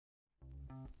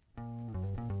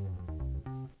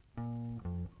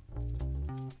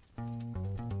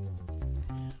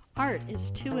Art is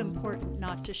too important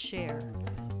not to share.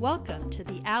 Welcome to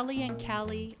the Allie and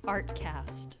Callie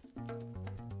Artcast.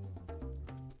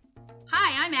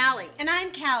 Hi, I'm Allie. And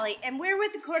I'm Callie, and we're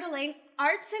with the Coeur d'Alene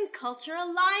Arts and Culture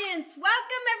Alliance.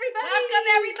 Welcome,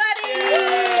 everybody!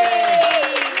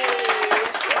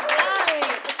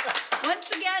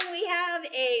 Once again, we have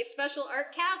a special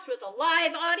art cast with a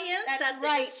live audience at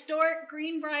the historic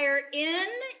Greenbrier Inn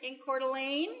in Coeur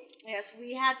d'Alene. Yes,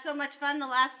 we had so much fun the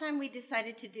last time we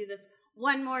decided to do this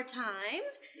one more time.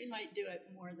 We might do it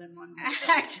more than one more.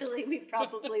 Actually, we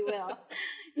probably will.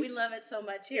 We love it so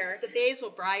much here. It's the Basil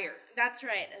Briar. That's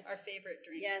right. Our favorite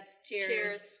drink. Yes,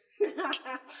 cheers.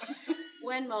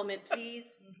 One moment,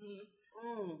 please.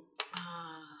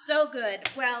 So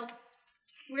good. Well,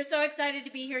 we're so excited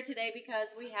to be here today because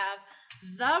we have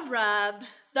The Rub.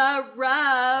 The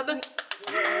Rub.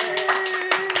 Or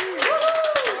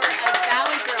as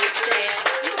Valley Girls say it,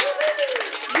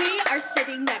 we are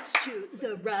sitting next to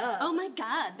The Rub. Oh my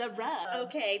God, The Rub.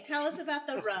 Okay, tell us about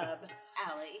The Rub,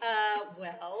 Allie.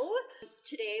 Well,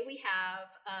 today we have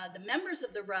the members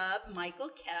of The Rub, Michael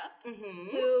Koepp, Mm-hmm.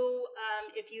 who,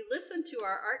 if you listen to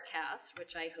our Artcast,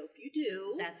 which I hope you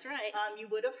do, That's right. you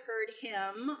would have heard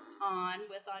him on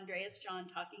with Andreas John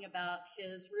talking about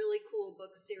his really cool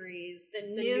book series, The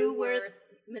New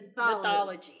Worth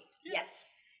Mythology.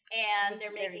 Yes. And It's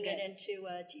they're very making good. it into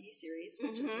a TV series,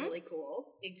 which is Mhm. really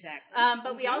cool. Exactly.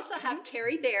 But we also have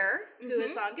Kerry Bear, who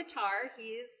is on guitar.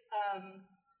 He's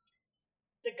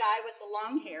the guy with the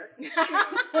long hair.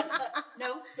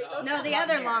 No, the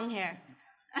other long hair.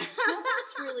 No,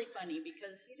 that's really funny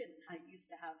because you didn't used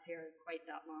to have hair quite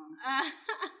that long.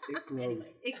 It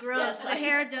grows. It grows. The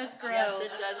hair does grow. Yes,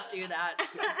 it does do that.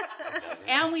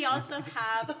 And we also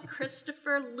have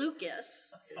Christopher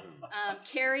Lucas.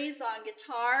 Kerry's on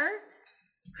guitar,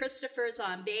 Christopher's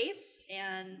on bass,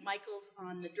 and Michael's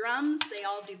on the drums. They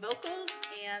all do vocals,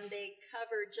 and they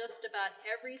cover just about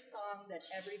every song that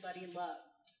everybody loves.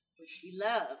 Which we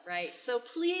love. Right. So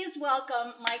please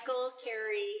welcome Michael,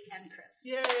 Kerry, and Chris.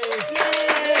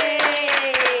 Yay!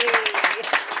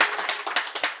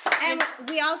 And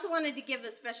we also wanted to give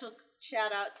a special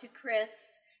shout out to Chris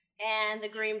and the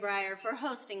Greenbrier for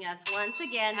hosting us once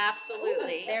again.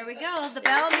 Absolutely. There we go. The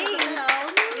bell means.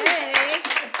 Yay.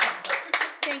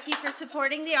 Thank you for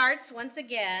supporting the arts once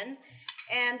again.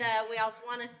 And we also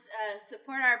want to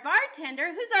support our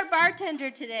bartender. Who's our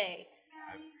bartender today?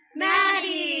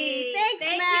 Maddie!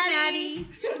 Thanks, Maddie!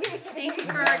 Thank you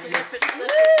for our delicious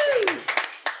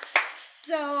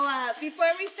So,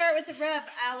 before we start with the rub,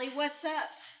 Allie, what's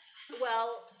up?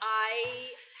 Well,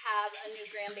 I have a new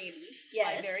grandbaby,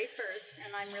 Yes. my very first,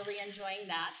 and I'm really enjoying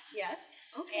that. Yes?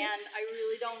 Okay. And I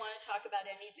really don't want to talk about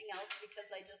anything else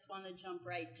because I just want to jump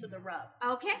right to the rub.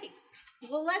 Okay.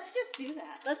 Well, let's just do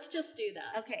that. Let's just do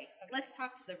that. Okay. Let's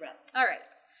talk to the rub. All right.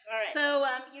 All right. So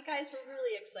you guys were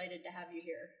really excited to have you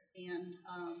here, and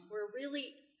we're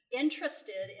really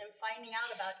interested in finding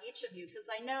out about each of you because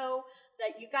I know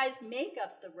that you guys make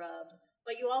up the rub,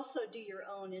 but you also do your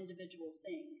own individual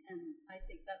thing, and I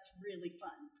think that's really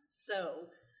fun. So,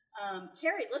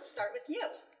 Kerry, let's start with you.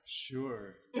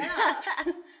 Sure. Yeah.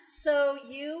 So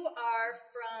you are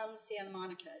from Santa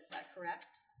Monica, is that correct?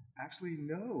 Actually,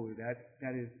 no,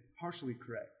 that is partially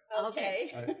correct.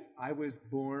 Okay. I was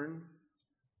born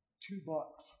 2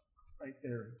 blocks right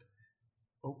there.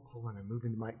 Oh, hold on, I'm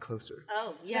moving the mic closer.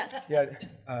 Oh, yes. Yeah,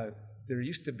 there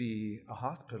used to be a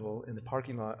hospital in the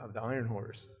parking lot of the Iron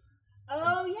Horse.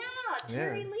 Oh, yeah.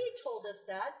 Terry Yeah. Lee told us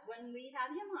that when we had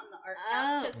him on the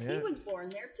Artcast because he Yeah. was born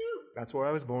there too. That's where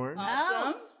I was born.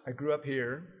 Awesome. I grew up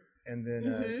here and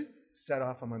then set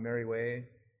off on my merry way,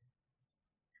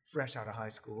 fresh out of high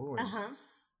school. And Uh-huh.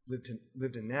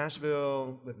 lived in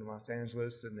Nashville, lived in Los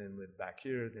Angeles, and then lived back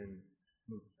here, then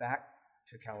moved back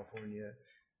to California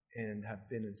and have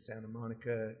been in Santa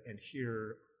Monica and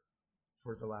here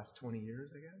for the last 20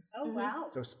 years, I guess. Oh, wow.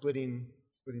 So splitting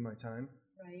my time.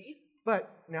 Right.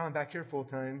 But now I'm back here full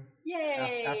time.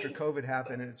 Yay. After COVID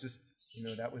happened, it's just,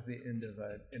 that was the end of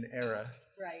an era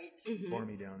Right. for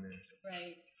me down there. So,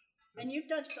 Right. And you've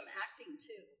done some acting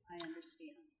too, I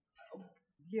understand.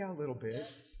 yeah, a little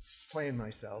bit. Playing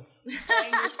myself.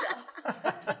 Playing yourself.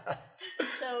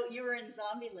 So you were in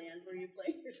Zombieland. Were you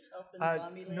playing yourself in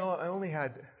Zombieland? No, I only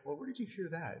had, well, where did you hear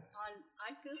that?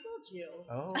 I Googled you.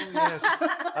 Oh, yes.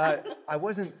 I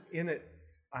wasn't in it.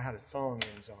 I had a song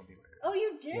in Zombieland. Oh,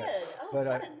 you did? Yeah. Oh,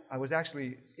 But fun. I was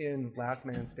actually in Last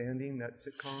Man Standing, that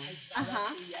sitcom. I saw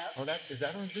that too, yep. Oh, is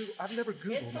that on Google? I've never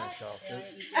Googled It's on- myself. yeah,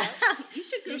 You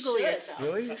should You Google should. yourself.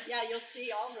 Really? Yeah, you'll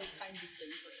see all those kinds of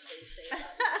things that they say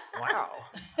about Wow,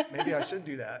 maybe I should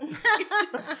do that.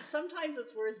 Sometimes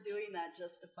it's worth doing that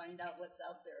just to find out what's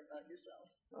out there about yourself.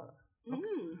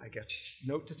 I guess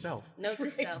note to self. Note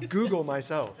to self. Google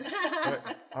myself.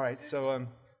 All right, so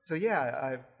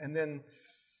yeah, and then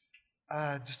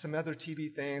just some other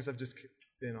TV things. I've just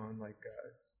been on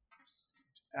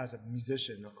as a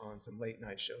musician on some late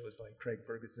night shows like Craig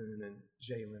Ferguson and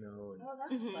Jay Leno, and Oh,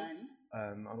 that's fun.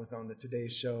 I was on the Today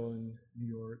Show in New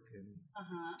York, and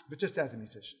but just as a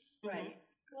musician. Right.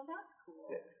 Well, that's cool.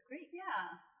 Yeah. Great.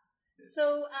 Yeah.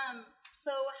 So,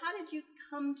 so how did you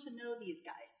come to know these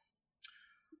guys?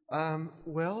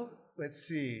 Well, let's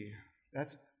see.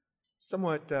 That's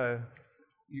somewhat.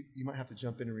 You might have to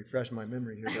jump in and refresh my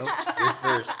memory here, Bill. You're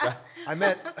first. I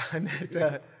met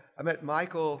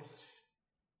Michael.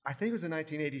 I think it was in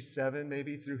 1987,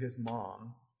 maybe through his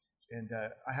mom, and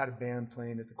I had a band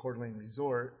playing at the Coeur d'Alene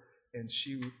Resort, and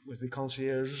she was the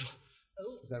concierge.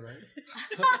 Oh. Is that right?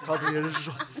 Concierge.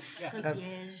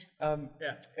 Concierge.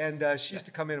 And she used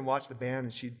to come in and watch the band,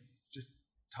 and she'd just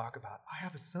talk about, I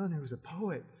have a son who's a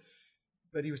poet,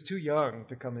 but he was too young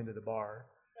to come into the bar.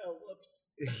 Oh, whoops.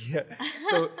 Yeah.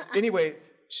 So anyway,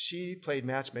 she played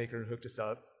matchmaker and hooked us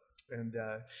up, and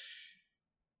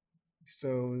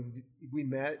so we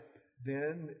met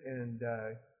then, and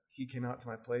he came out to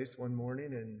my place one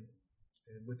morning and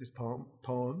with his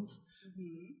poems,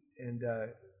 and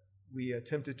we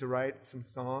attempted to write some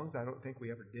songs. I don't think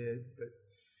we ever did,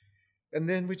 and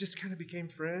then we just kind of became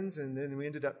friends, and then we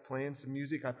ended up playing some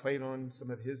music. I played on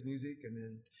some of his music, and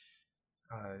then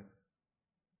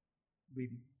we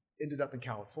ended up in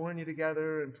California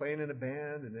together and playing in a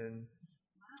band, and then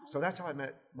so that's how I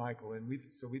met Michael, and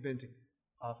we've been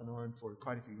off and on for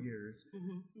quite a few years,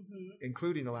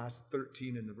 including the last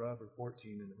 13 in the Rub or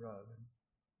 14 in the Rub,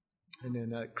 and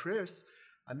then Chris,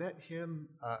 I met him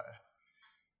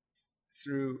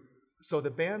through. So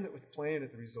the band that was playing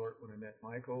at the resort when I met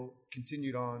Michael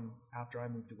continued on after I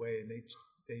moved away, and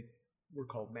they were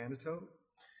called Manitou.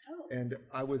 Oh. And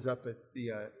I was up at the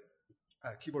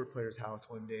keyboard player's house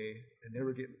one day, and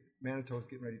Manitou was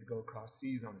getting ready to go across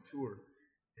seas on a tour,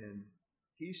 and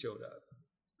he showed up.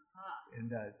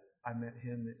 And I met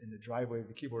him in the driveway of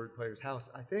the keyboard player's house.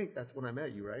 I think that's when I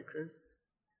met you, right, Chris?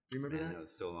 Do you remember Man, that? it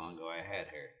was so long ago. I had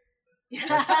her. I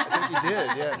think you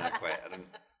did, yeah. Not quite. I don't.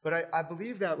 But I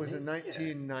believe that was in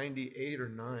 1998 or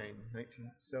 9.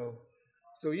 So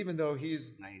even though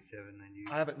 97, 98.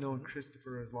 I haven't known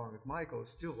Christopher as long as Michael,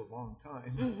 it's still a long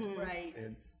time. Right.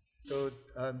 And so,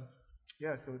 so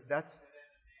that's,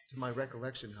 to my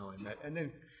recollection, how I met. And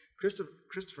then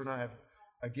Christopher and I have,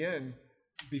 again,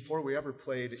 before we ever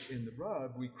played in the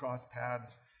Rub, we crossed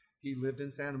paths. He lived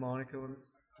in Santa Monica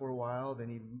for a while, then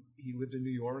he lived in New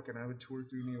York, and I would tour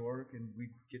through New York, and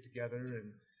we'd get together,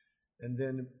 and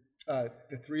then the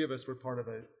three of us were part of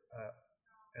an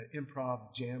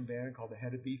improv jam band called the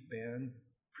Head of Beef Band,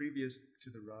 previous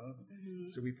to the Rub.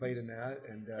 So we played in that,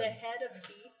 and The Head of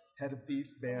Beef. Head of Beef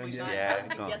Band. my Yeah. God. Yeah, How I'm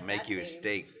did you gonna get make that you a name?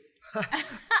 steak.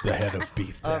 The Head of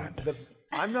Beef Band.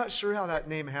 I'm not sure how that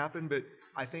name happened, but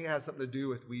I think it has something to do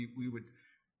with we would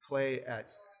play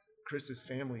at Chris's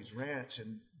family's ranch,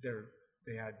 and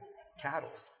they had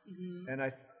cattle, and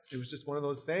it was just one of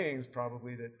those things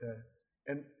probably that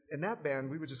and in that band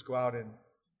we would just go out and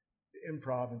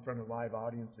improv in front of live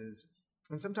audiences,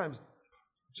 and sometimes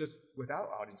just without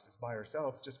audiences, by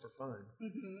ourselves, just for fun.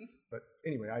 But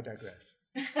anyway, I digress.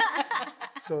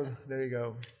 So there you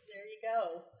go. There you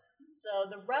go. So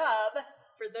the Rub,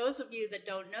 for those of you that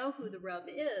don't know who the Rub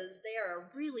is, they are a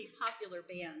really popular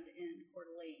band in Coeur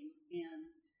d'Alene and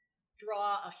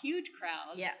draw a huge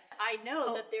crowd. Yes. I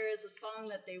know that there is a song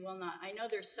that they will not. I know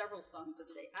there's several songs that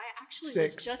they. I actually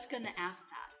 6. was just going to ask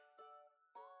that.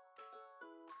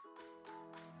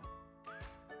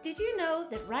 Did you know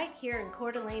that right here in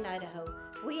Coeur d'Alene, Idaho,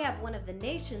 we have one of the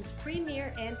nation's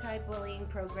premier anti-bullying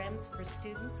programs for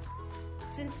students?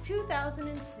 Since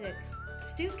 2006,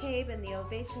 Stu Cabe and the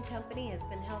Ovation Company has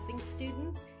been helping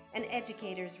students and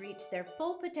educators reach their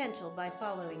full potential by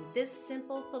following this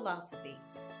simple philosophy: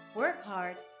 work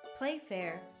hard, play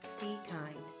fair, be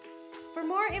kind. For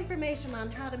more information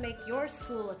on how to make your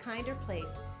school a kinder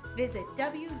place, visit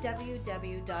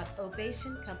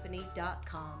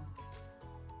www.ovationcompany.com.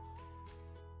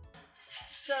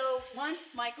 So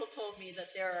once Michael told me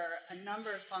that there are a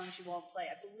number of songs you won't play.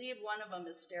 I believe one of them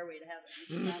is Stairway to Heaven.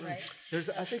 Isn't that right?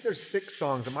 I think there's 6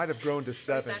 songs. It might have grown to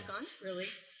 7. Back on? Really?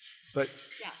 But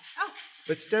Yeah.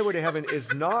 But Stairway to Heaven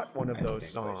is not one of those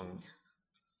songs.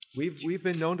 We've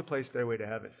been known to play Stairway to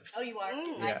Heaven, Oh, you are?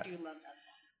 Yeah. I do love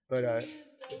that song.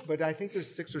 but I think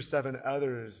there's 6 or 7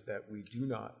 others that we do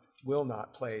not will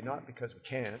not play, not because we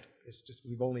can't. It's just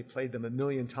we've only played them a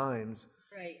million times.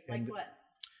 Right. Like And- what?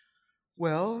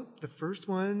 Well, the first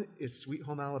one is Sweet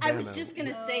Home Alabama. I was just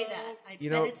gonna say that. I You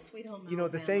bet know- it's Sweet Home You know,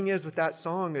 the Alabama. thing is with that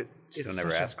song, it's Still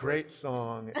never such a asked for great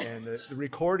song, and the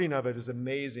recording of it is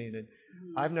amazing. And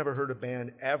I've never heard a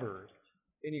band ever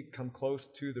come close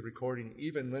to the recording,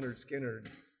 even Leonard Skinner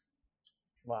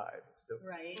live. So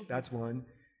Right. that's one.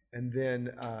 And then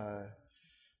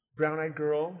Brown Eyed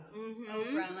Girl, Oh,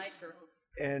 Brown Eyed Girl.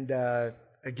 and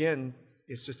again,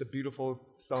 it's just a beautiful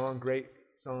song, great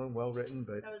song, well written,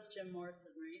 but That was Jim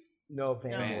Morrison, right? no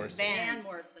Van No, Morrison. Van. Van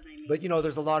Morrison, I mean. But you know,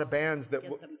 there's a lot of bands that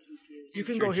Get them confused. you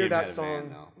can Sure go hear Jim that had a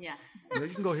band, song. though. Yeah. You know,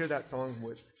 you can go hear that song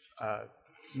with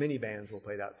many bands will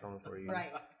play that song for you,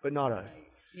 Right. but not us.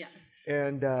 Yeah.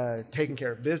 And Taking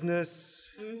Care of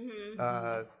Business,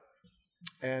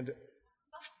 and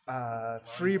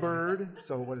Freebird.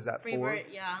 So what is that for? Freebird,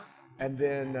 yeah. And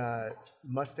then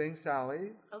Mustang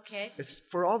Sally. Okay. It's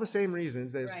for all the same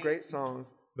reasons. There's Right. great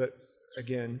songs, but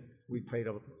again, we played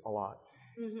a lot.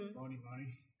 Money.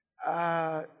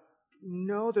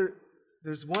 No,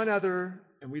 there's one other,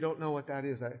 and we don't know what that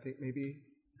is. I think maybe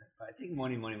I think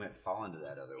Money might fall into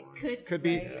that other one. could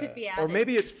be, Could be or added.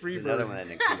 maybe it's There's Freebird. another one that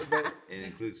includes it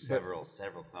includes several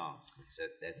songs.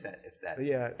 It's that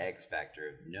Yeah. X factor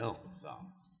of no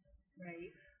songs.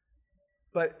 Right.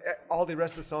 But all the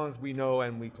rest of the songs we know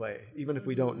and we play. Even if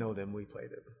we don't know them, we play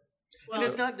them. And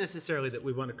it's not necessarily that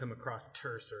we want to come across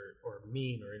terse or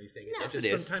mean or anything. No, It's it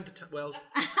just is. from time to time. Well,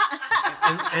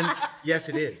 and yes,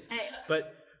 it is.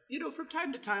 But you know, from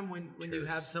time to time, when you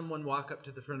have Terse. someone walk up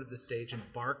to the front of the stage and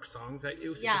bark songs at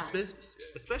you, Yeah.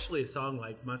 especially a song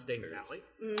like Mustang Sally,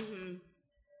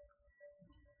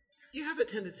 you have a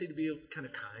tendency to be kind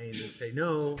of kind and say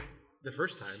no the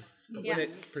first time. But Yeah. when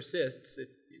it persists,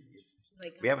 it's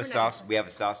Like, We have a we're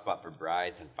soft spot for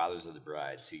brides and fathers of the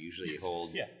brides who usually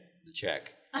hold the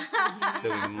check. So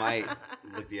we might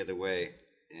look the other way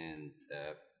and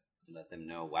let them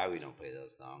know why we don't play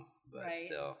those songs. But Right.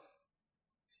 still,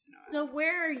 So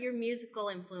where are your musical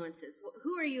influences?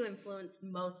 Who are you influenced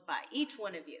most by? Each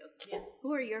one of you. Yes.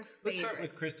 Who are your favorites? Let's start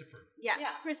with Christopher Yeah,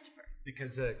 Yeah. Christopher.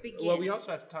 because Begin. well, we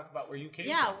also have to talk about where you came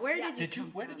Yeah, from. where did you Did you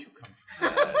come where from? did you come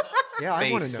from? Yeah,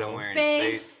 I want to space know. somewhere in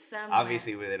Space space. somewhere.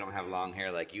 Obviously, where they don't have long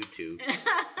hair like you two.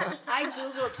 I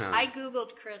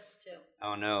googled Chris too.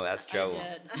 Oh no, that's trouble.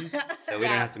 I did. So we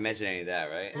don't have to mention any of that,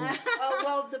 right? Oh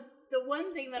well, the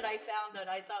one thing that I found that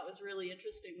I thought was really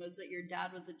interesting was that your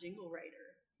dad was a jingle writer.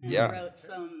 And Yeah. wrote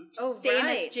some Oh, famous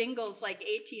right. jingles like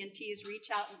AT&T's "Reach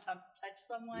Out and Touch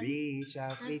Someone." Reach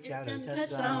out and touch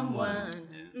someone. someone.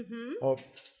 Yeah. Mm-hmm. Oh,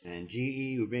 And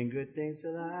GE will bring good things to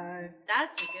life.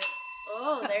 That's a good.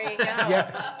 Oh, there you go.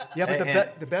 yeah, yeah. But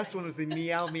And- the best one was the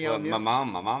meow meow Well, meow.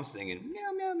 my mom's singing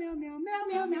meow meow meow meow meow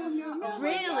meow meow meow. Oh my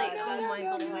Really? God, Oh my that's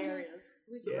God. hilarious.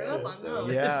 We grew up on so-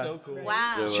 those. Yeah. so cool.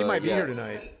 Wow. So, She might be yeah. here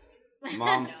tonight.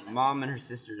 Mom and her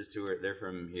sisters they're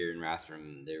from here in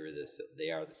Rathdrum. They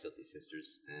are the Silty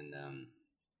Sisters, and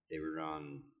they were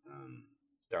on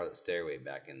Starlit Stairway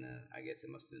back in I guess it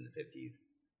must have been the 50s,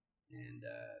 and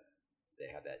they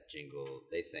have that jingle.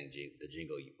 They sang the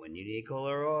jingle, "When you need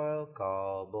Kohler oil,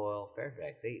 call Boyle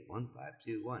Fairfax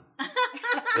 81521."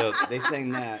 So they sang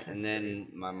that, and then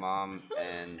my mom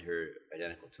and her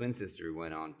identical twin sister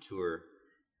went on tour.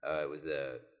 It was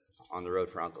on the road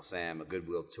for Uncle Sam, a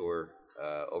Goodwill tour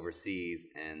overseas,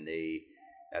 and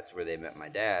that's where they met my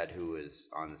dad, who was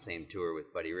on the same tour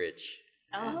with Buddy Rich.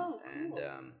 Oh, And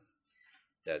cool.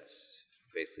 that's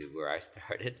basically where I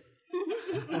started.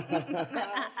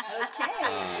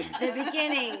 Okay. The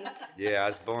beginnings. Yeah, I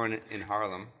was born in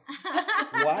Harlem,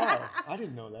 Wow, I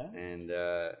didn't know that. and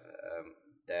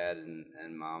Dad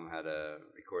and Mom had a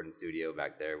recording studio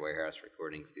back there, Warehouse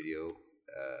Recording Studio,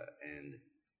 and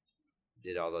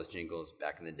did all those jingles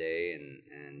back in the day,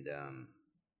 and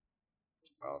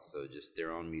also just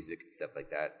their own music and stuff like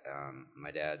that.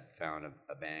 My dad found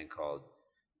a band called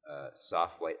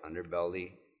Soft White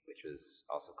Underbelly, which was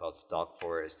also called Stalk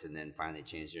Forest, and then finally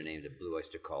changed their name to Blue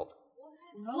Oyster Cult,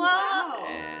 Oh, wow.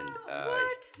 and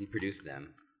What? he produced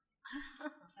them.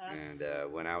 That's-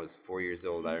 And when I was 4 years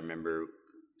old, I remember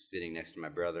sitting next to my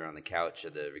brother on the couch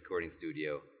of the recording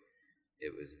studio.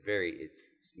 It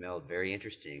smelled very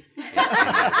interesting in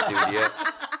that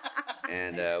studio.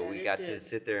 And we got to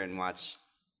sit there and watch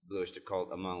Blue Oyster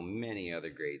Cult, among many other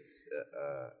greats,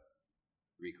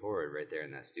 record right there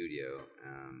in that studio.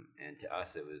 And to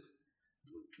us, it was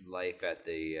life at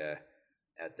the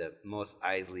Mos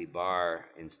Eisley bar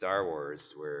in Star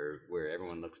Wars, where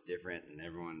everyone looks different and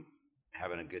everyone's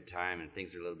having a good time, and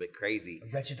things are a little bit crazy.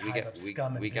 A wretched hive of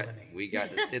scum and villainy. We got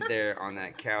to sit there on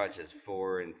that couch as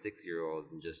 4 and 6 year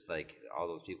olds, and just like all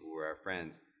those people were our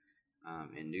friends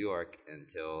in New York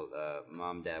until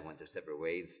mom and dad went their separate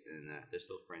ways, and they're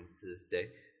still friends to this day,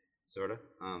 sort of.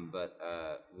 But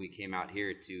we came out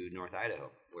here to North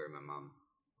Idaho, where my mom,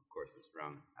 of course, is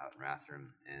from, out in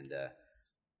Rathdrum, and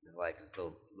life is a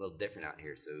little different out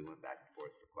here, so we went back and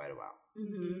forth for quite a while.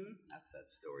 Mm-hmm. That's that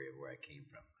story of where I came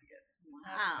from, I guess.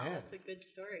 Wow. That's a good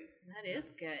story. That is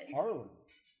good. Harlan.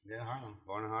 Yeah, Harlem.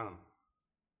 Born in Harlem.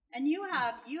 And you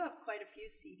have quite a few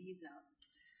CDs out.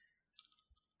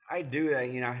 I do.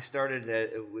 I started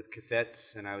with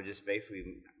cassettes, and I would just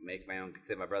basically make my own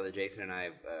cassette. My brother Jason and I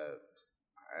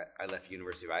left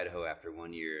University of Idaho after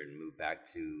 1 year and moved back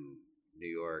to New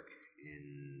York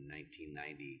in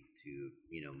 1990 to,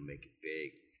 make it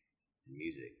big in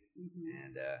music. Mm-hmm.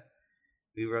 And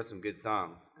we wrote some good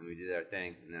songs, and we did our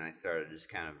thing. And then I started to just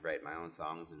kind of write my own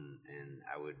songs, and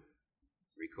I would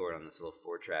record on this little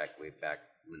 4-track way back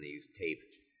when they used tape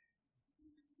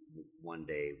one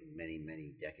day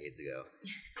many decades ago.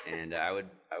 And I would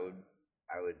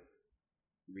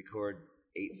record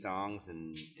 8 songs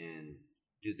and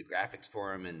do the graphics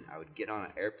for them, and I would get on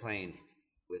an airplane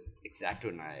with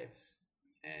X-Acto knives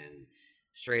and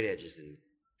straight edges and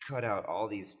cut out all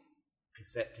these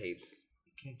cassette tapes.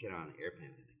 You can't get on an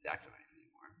airplane with an X-Acto knife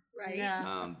anymore. Right.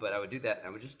 Yeah. But I would do that, and I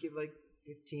would just give like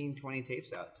 15, 20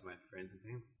 tapes out to my friends and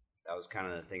family. That was kind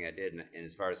of the thing I did. And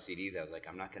as far as CDs, I was like,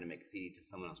 I'm not going to make a CD till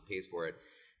someone else pays for it.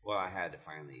 Well, I had to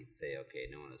finally say, okay,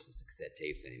 no one listens to cassette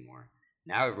tapes anymore.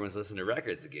 Now everyone's listening to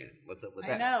records again. What's up with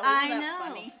that? I know.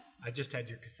 Funny? I just had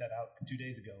your cassette out 2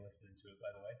 days ago listening to it, by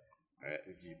the way. All right,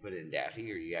 did you put it in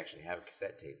Daffy, or you actually have a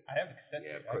cassette tape? I have a cassette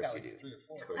Yeah, tape. of course I got you like do. 3 or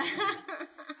 4. Of course you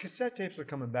do. Cassette tapes are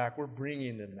coming back. We're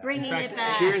bringing them back. Bringing it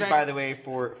back. Cheers, by the way,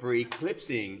 for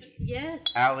eclipsing Yes.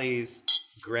 Allie's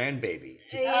grandbaby.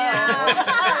 Yeah.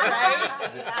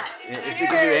 If you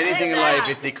can do anything in life,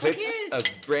 it's eclipse Cheers. a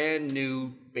brand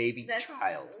new baby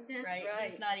child. That's Right. right.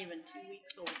 He's not even 2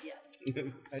 weeks old yet.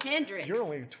 Hendrix. You're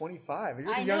only 25. You're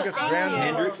the I know. youngest Oh. grandma.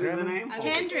 Hendrix is the name? I Holy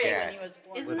was Hendrix. when cat. he was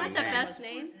born. Isn't With that a the name. best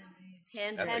name? That's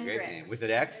Hendrix. a great Hendrix. name. With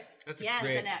an X? That's Yes. a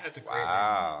great. An X. That's a great.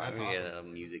 Wow. Name. That's I'm awesome. a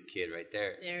music kid right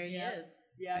there. There he Yep. is.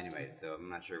 Yeah. Anyway, so I'm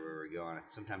not sure where we're going.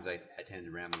 Sometimes I tend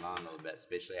to ramble on a little bit,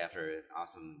 especially after an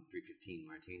awesome 315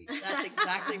 martini. That's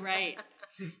exactly right.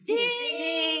 Ding,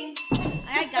 ding.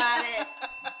 I got it.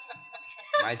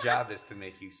 My job is to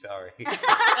make you sorry.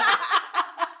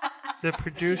 The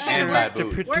producer, And my the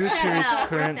boobs. producer Work that is out, work that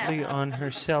currently out. on her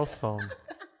cell phone.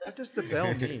 What does the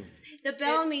bell mean? The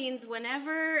bell means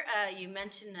whenever you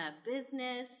mention a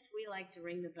business, we like to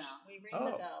ring the bell. We ring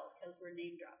the bell because we're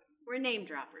name dropping. We're name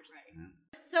droppers. Right.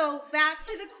 So back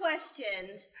to the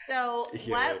question. So Yeah.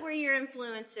 what were your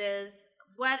influences?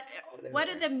 What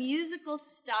are the musical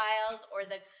styles or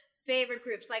the favorite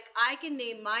groups? Like I can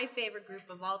name my favorite group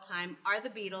of all time are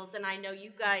the Beatles, and I know you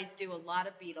guys do a lot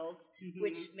of Beatles,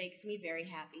 which makes me very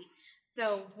happy.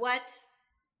 So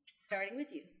starting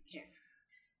with you, Karen.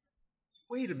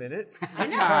 Wait a minute. I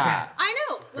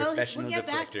know. Well, Professional we'll get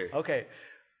back. deflector. Okay.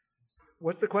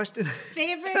 What's the question?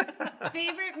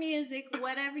 Favorite music,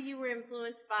 whatever you were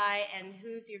influenced by, and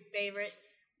who's your favorite,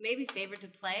 maybe favorite to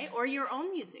play, or your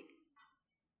own music?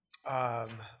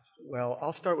 Well,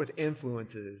 I'll start with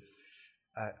influences.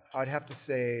 I'd have to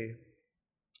say,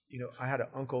 I had an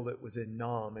uncle that was in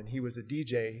Nam, and he was a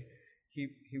DJ.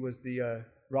 He was the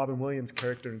Robin Williams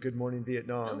character in Good Morning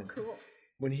Vietnam. Oh, and cool.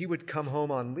 when he would come home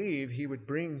on leave, he would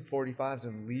bring 45s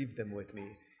and leave them with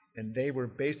me. And they were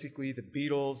basically the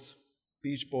Beatles,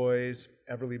 Beach Boys,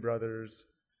 Everly Brothers.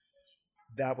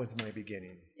 That was my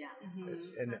beginning. Yeah,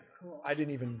 And that's cool. I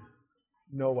didn't even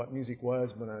know what music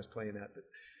was when I was playing that.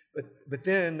 But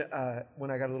then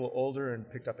when I got a little older and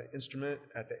picked up an instrument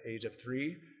at the age of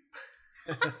 3,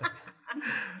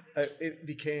 it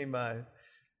became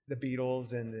the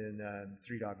Beatles, and then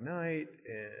Three Dog Night,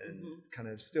 and kind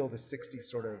of still the 60s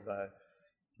sort of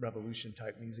revolution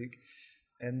type music.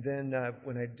 And then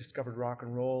when I discovered rock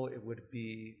and roll, it would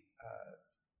be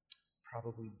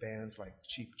probably bands like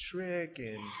Cheap Trick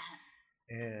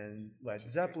and Led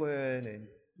Zeppelin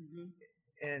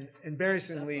and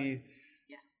embarrassingly,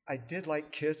 I did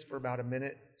like Kiss for about a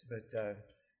minute, but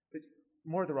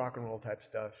more the rock and roll type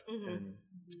stuff. And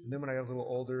then when I got a little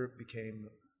older, it became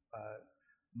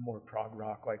more prog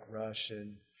rock like Rush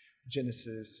and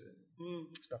Genesis and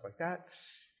stuff like that.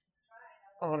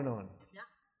 On and on. Yeah.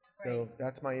 So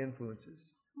that's my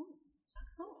influences.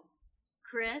 Cool.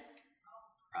 Chris?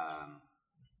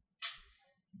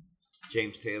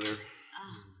 James Taylor,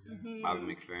 Bobby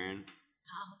McFerrin,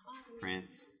 Oh, Bobby.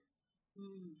 Prince,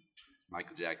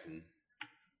 Michael Jackson.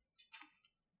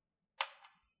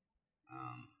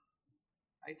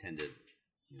 I tend to,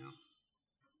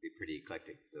 be pretty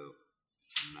eclectic, so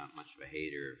I'm not much of a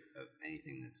hater of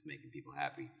anything that's making people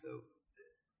happy. So,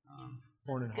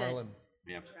 Born in That's good. Harlem.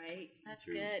 yeah. Right. That's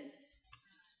True. good.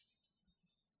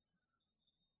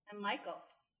 And Michael.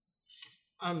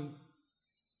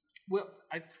 Well,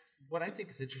 what I think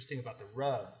is interesting about the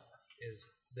rub is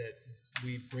that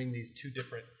we bring these two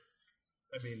different.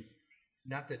 I mean,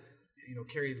 not that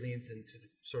Carrie leans into the,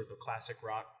 sort of a classic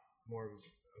rock, more of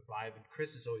a vibe, and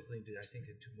Chris has always leaned, I think,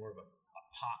 into more of a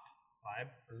pop vibe,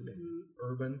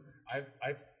 urban.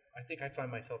 I think I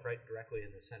find myself right directly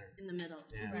in the center. In the middle.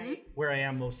 Yeah. Right. Where I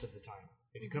am most of the time.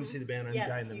 If you come see the band, I'm the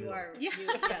guy in the you middle. are. Yeah.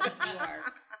 Yes, you are.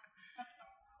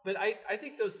 But I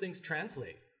think those things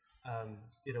translate.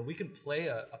 We can play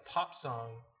a pop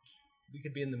song. We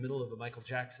could be in the middle of a Michael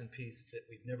Jackson piece that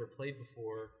we've never played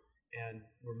before, and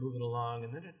we're moving along.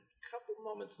 And then a couple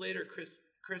moments later,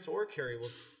 Chris or Carrie will,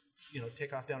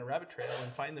 take off down a rabbit trail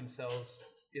and find themselves,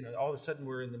 all of a sudden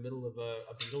we're in the middle of a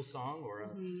Beatles song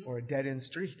Or a dead end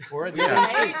street. a dead end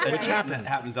street, Right. which That happens.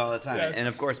 happens all the time. Yes. And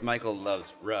of course, Michael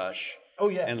loves Rush Oh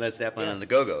yes, and Led Zeppelin yes. and the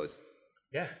Go-Go's.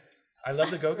 Yes, I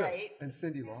love the Go-Go's. Right. And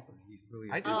Cindy Lauper. He's really.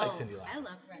 I do Oh, like Cyndi Lauper. I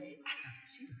love Cindy.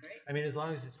 She's great. I mean, as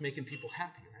long as it's making people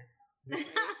happy, right?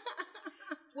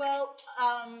 Well,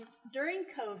 during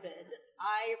COVID,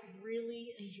 I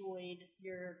really enjoyed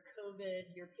your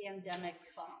pandemic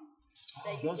songs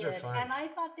that you those did. are fun. And I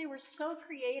thought they were so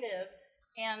creative.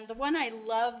 And the one I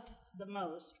loved the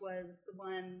most was the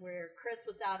one where Chris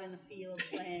was out in the field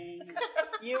playing.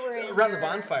 You were in Around the your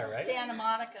bonfire, right? Santa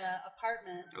Monica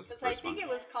apartment. That was the Because I first think one. it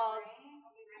was called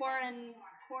Corn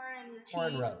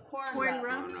Rub. Corn Corn Rub.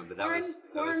 Rub? No, but that was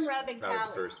Corn Rub and probably Cali.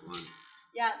 the first one.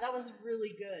 Yeah, that was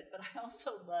really good. But I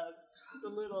also loved the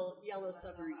little yellow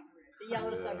submarine. The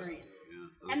yellow submarine. Yeah,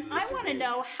 those And are the I two want to greatest.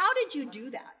 know, how did you do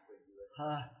that?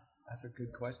 That's a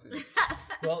good question.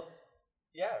 Well,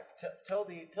 yeah. Tell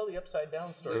the upside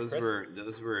down story. Those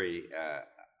Chris. were a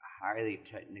highly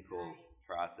technical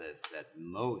process that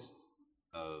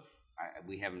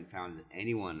we haven't found that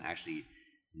anyone actually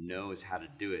knows how to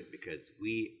do it, because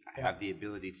we have the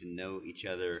ability to know each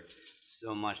other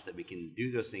so much that we can do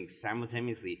those things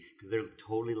simultaneously because they're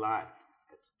totally live.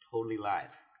 It's totally live.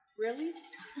 Really?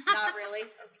 Not really.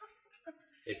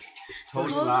 It's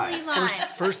totally Totally live.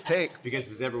 live. First take. Because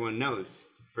as everyone knows,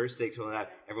 first take totally live.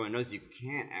 Everyone knows you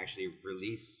can't actually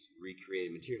release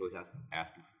recreated material without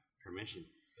asking permission.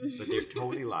 But they're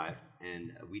totally live,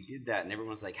 and we did that, and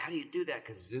everyone was like, "How do you do that?"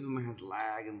 Because Zoom has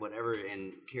lag and whatever.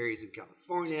 And Carrie's in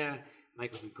California,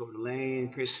 Michael's in Coeur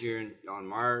d'Alene, Chris, you're on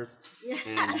Mars,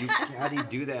 and how do you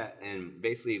do that? And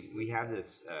basically, we have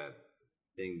this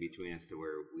thing between us to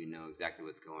where we know exactly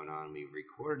what's going on. We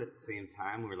recorded at the same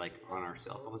time. We were like on our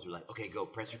cell phones. We're like, "Okay, go,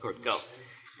 press record, go,"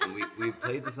 and we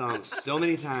played the song so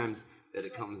many times that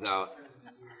it comes out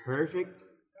perfect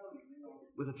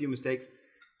with a few mistakes.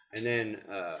 And then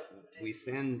we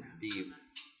send the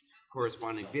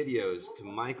corresponding videos to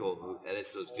Michael, who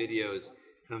edits those videos.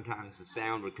 Sometimes the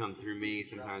sound would come through me,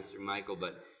 sometimes through Michael,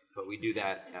 but we do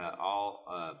that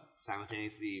all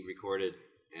simultaneously recorded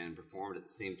and performed at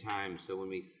the same time. So when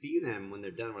we see them, when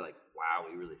they're done, we're like, wow,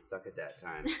 we really stuck at that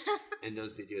time. And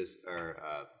those videos are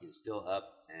still up,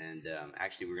 and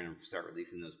actually we're going to start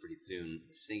releasing those pretty soon,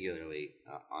 singularly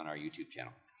on our YouTube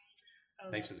channel.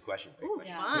 Thanks for the question. Great Ooh,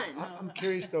 question. fun. I'm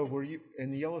curious though, were you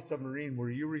in the Yellow Submarine, were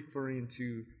you referring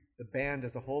to the band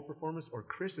as a whole performance or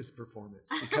Chris's performance?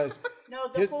 Because No,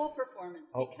 the his- whole performance.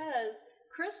 Oh. Because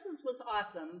Chris's was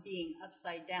awesome being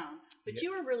upside down. But you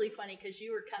were really funny because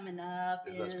you were coming up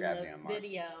There's in less gravity the on Mars.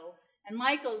 video. And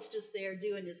Michael's just there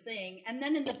doing his thing. And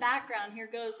then in the background, here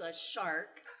goes a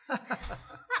shark.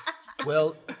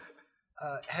 Well,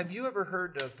 have you ever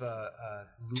heard of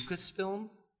Lucasfilm,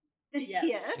 Yes.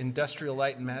 Yes. Industrial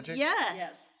Light and Magic? Yes.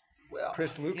 Yes. Well,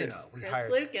 Chris Lucas. we Chris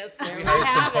hired. Lucas. There we hired some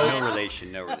have folks. it. No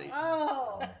relation, no relation.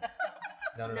 Oh.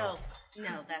 No.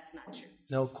 No, that's not true.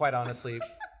 No, quite honestly,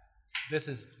 this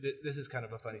is kind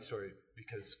of a funny story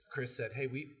because Chris said, "Hey,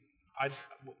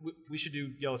 we should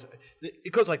do Yellow."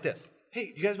 It goes like this: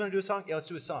 "Hey, do you guys want to do a song? Yeah, let's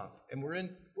do a song." And we're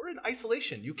in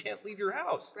isolation. You can't leave your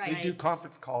house. Right. We do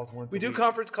conference calls once We a do week.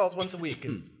 conference calls once a week,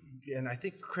 and I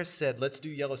think Chris said, "Let's do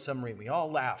Yellow Submarine." We all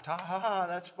laughed. Ha ha ha!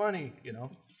 That's funny,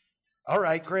 All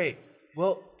right, great.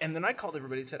 Well, and then I called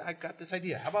everybody and said, "I got this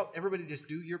idea. How about everybody just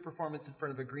do your performance in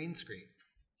front of a green screen?"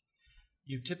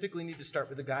 You typically need to start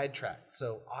with a guide track.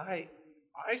 So I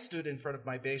stood in front of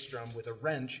my bass drum with a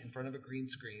wrench in front of a green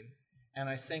screen, and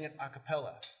I sang it a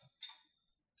cappella.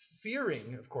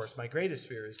 Fearing, of course, my greatest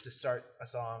fear is to start a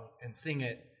song and sing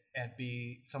it and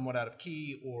be somewhat out of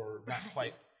key or not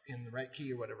quite in the right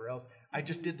key or whatever else. I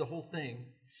just did the whole thing,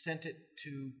 sent it to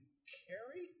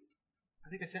Carrie. I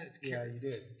think I sent it to Carrie. Yeah, you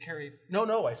did. Carrie.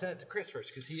 No, I sent it to Chris first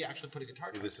because he actually put a guitar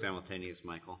It track was to simultaneous,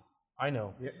 Michael. I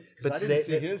know. Yeah, 'cause I didn't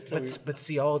see his till but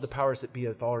see, all of the powers that be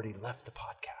have already left the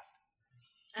podcast.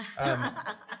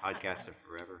 Podcasts are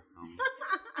forever.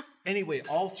 Anyway,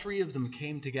 all three of them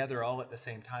came together all at the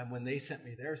same time. When they sent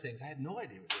me their things, I had no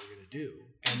idea what they were going to do.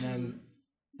 And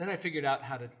then I figured out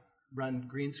how to run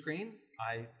green screen.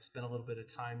 I spent a little bit of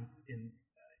time in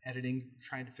editing,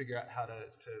 trying to figure out how to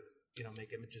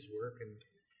make images work.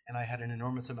 And I had an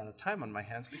enormous amount of time on my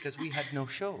hands because we had no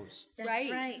shows.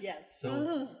 That's right. Yes.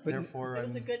 So therefore, It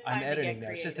was a good time I'm to editing get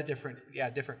there. It's just a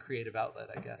creative. different creative outlet,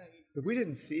 I guess. But we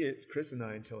didn't see it, Chris and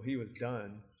I, until he was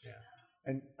done. Yeah.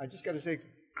 And I just got to say,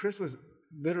 Chris was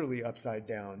literally upside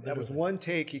down. That was Literally. one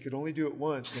take. He could only do it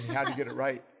once, and he had to get it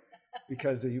right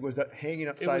because he was hanging It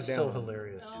upside was down. so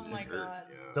hilarious. Oh my God.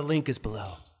 The link is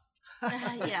below.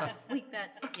 Yeah, we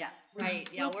got. Yeah, Right.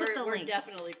 Yeah, We'll put the we're link.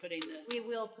 definitely putting the We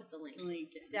will put the link.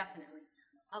 link in. Definitely.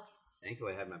 Okay.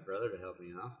 Thankfully, I had my brother to help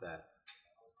me off that.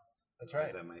 That's right.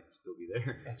 Otherwise, I might still be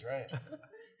there. That's right.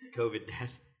 COVID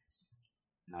death.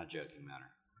 Not a joking matter.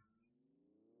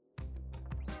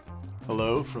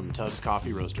 Hello from Tubbs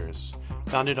Coffee Roasters.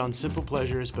 Founded on simple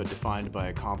pleasures but defined by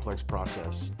a complex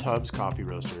process, Tubbs Coffee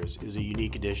Roasters is a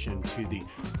unique addition to the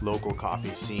local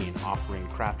coffee scene, offering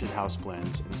crafted house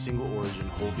blends and single origin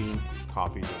whole bean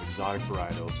coffees of exotic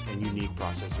varietals and unique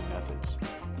processing methods.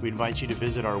 We invite you to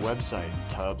visit our website,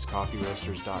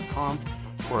 tubbscoffeeroasters.com,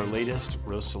 for our latest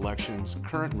roast selections,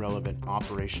 current relevant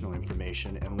operational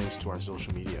information, and links to our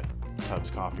social media.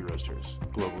 Tubbs Coffee Roasters,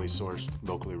 globally sourced,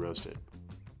 locally roasted.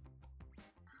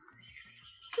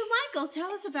 So, Michael,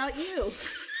 tell us about you.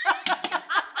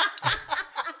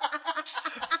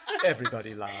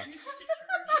 Everybody laughs.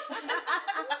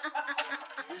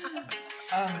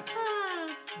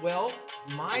 Well,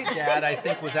 my dad, I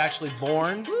think, was actually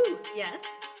born. Yes.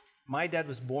 My dad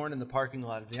was born in the parking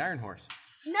lot of the Iron Horse.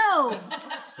 No.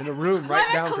 In a room right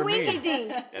What down a from me. coinky-dink.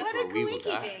 What where a we will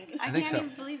die. coinky-dink. I think can't so.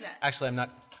 even believe that. Actually, I'm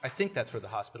not. I think that's where the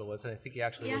hospital was, and I think he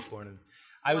actually was Yeah. born in.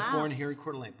 I was Wow. born here in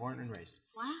Coeur d'Alene, born and raised.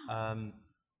 Wow.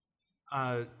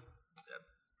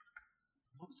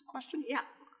 What was the question? Yeah.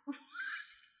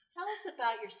 Tell us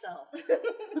about yourself.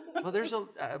 Well, there's a.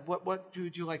 What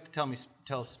would you like to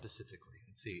tell specifically?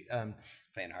 Let's see. It's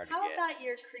playing hard to How get. about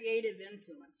your creative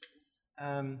influences?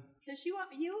 Because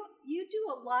you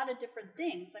do a lot of different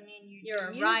things. I mean, you You're do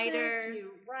a music, writer.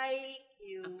 you write,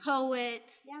 you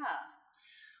Poet. yeah.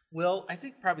 Well, I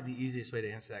think probably the easiest way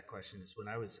to answer that question is when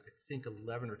I was, I think,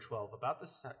 11 or 12, about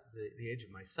the age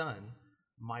of my son,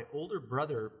 my older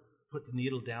brother put the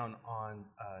needle down on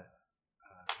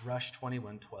Rush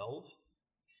 2112.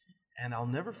 And I'll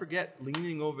never forget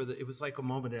leaning over it was like a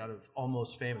moment out of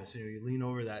Almost Famous. You know, you lean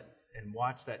over that and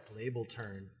watch that label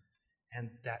turn, and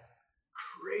that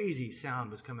crazy sound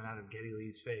was coming out of Geddy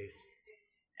Lee's face.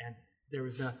 And there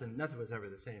was nothing was ever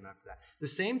the same after that. The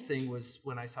same thing was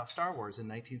when I saw Star Wars in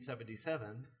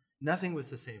 1977. Nothing was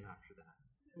the same after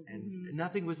that. And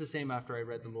nothing was the same after I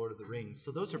read The Lord of the Rings.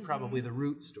 So those are probably the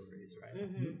root stories, right?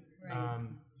 Right.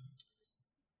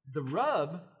 The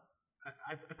rub,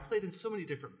 I've played in so many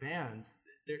different bands.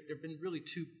 There have been really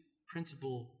two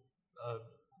principal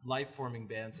life-forming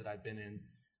bands that I've been in.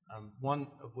 One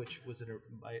of which was an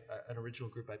original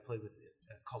group I played with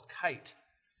called Kite.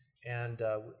 And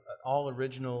all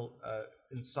original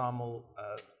ensemble,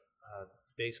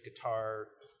 bass guitar,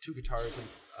 two guitars and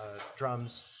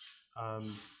drums,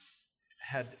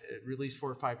 had released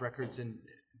 4 or 5 records and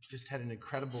just had an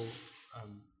incredible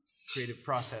creative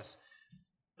process.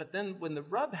 But then when the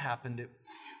rub happened, it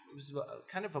was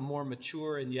kind of a more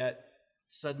mature, and yet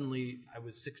suddenly I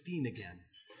was 16 again.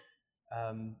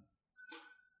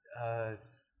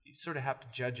 You sort of have to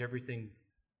judge everything,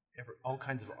 all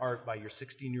kinds of art by your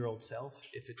 16-year-old self,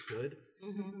 if it's good.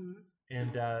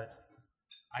 And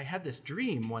I had this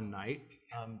dream one night,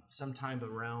 sometime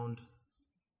around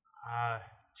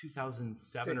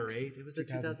 2007 or 8. It was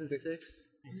 2006.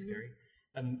 Thanks, Gary.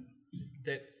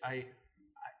 That I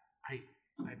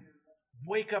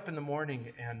wake up in the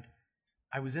morning and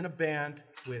I was in a band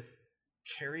with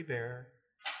Carrie Bear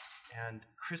and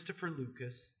Christopher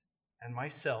Lucas and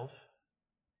myself.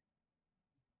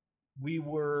 We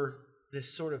were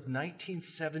this sort of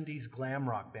 1970s glam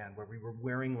rock band where we were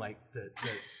wearing like the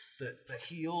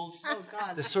heels, Oh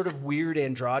God. the sort of weird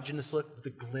androgynous look with the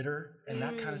glitter and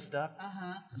that kind of stuff.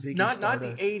 Ziggy Not the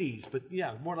Stardust. 80s, but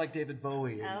yeah, more like David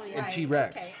Bowie and, Oh, yeah. and Right,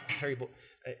 T-Rex. okay. Terry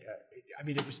I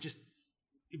mean, it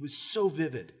was so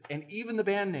vivid. And even the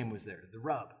band name was there, The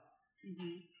Rub.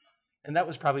 And that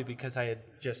was probably because I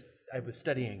was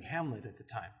studying Hamlet at the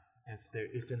time.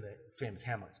 It's in the famous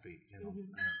Hamlet speech,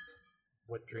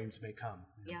 what dreams may come.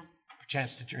 Yeah.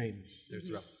 Chance to dream, there's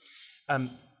the rub.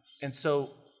 And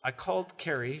so I called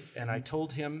Carrie and I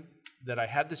told him that I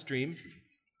had this dream.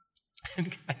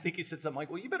 And I think he said something like,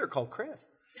 well, you better call Chris.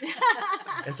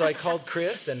 And so I called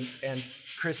Chris and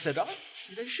Chris said, oh,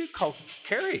 you should call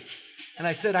Carrie. And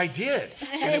I said, I did.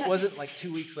 And it wasn't like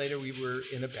 2 weeks later, we were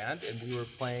in a band and we were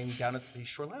playing down at the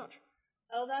Shore Lounge.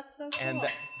 Oh, that's so cool. And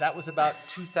that was about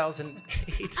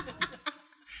 2008.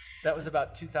 That was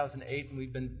about 2008, and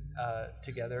we've been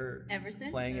together Ever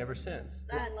since? playing ever since.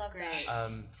 That's love great.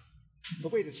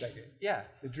 But wait a second. Yeah.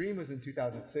 The dream was in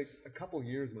 2006. A couple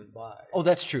years went by. Oh,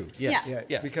 that's true. Yes. Yeah.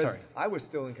 Yeah, because sorry. I was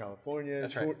still in California,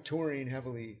 That's right. touring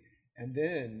heavily, and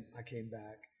then I came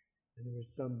back, and there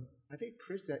was I think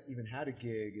Chris even had a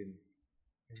gig, and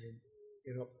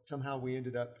then somehow we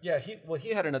ended up. Yeah, he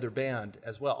had another band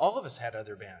as well. All of us had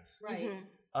other bands. Right.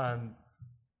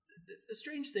 The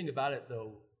strange thing about it,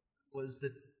 though, was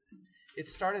that it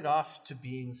started off to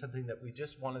being something that we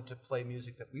just wanted to play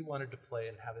music that we wanted to play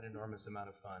and have an enormous amount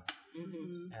of fun.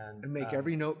 And make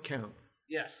every note count.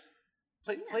 Yes.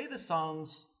 Play the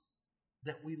songs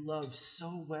that we love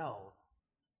so well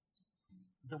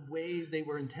the way they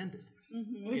were intended.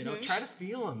 Try to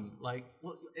feel them like,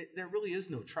 well, there really is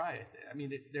no try. I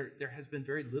mean, there has been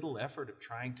very little effort of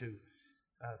trying to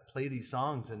play these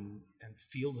songs and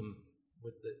feel them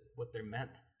with what they're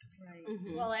meant to be.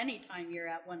 Right. Well, anytime you're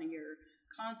at one of your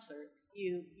concerts,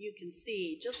 you can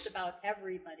see just about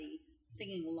everybody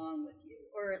singing along with you,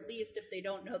 or at least if they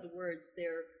don't know the words,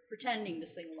 they're pretending to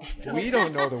sing along with you. We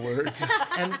don't know the words.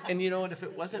 And if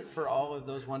it wasn't for all of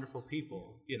those wonderful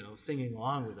people, singing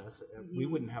along with us, we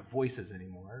wouldn't have voices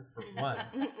anymore, for one.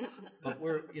 But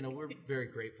we're very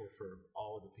grateful for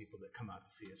all of the people that come out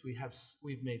to see us.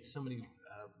 We've made so many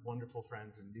wonderful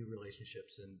friends and new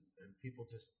relationships, and people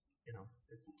just,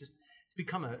 it's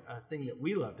become a thing that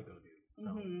we love to go do.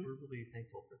 So we're really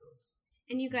thankful for those.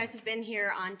 And you guys have been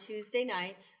here on Tuesday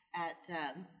nights at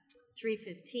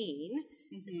 3:15.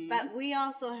 But we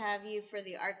also have you for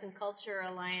the Arts and Culture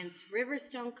Alliance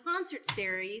Riverstone Concert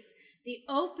Series, the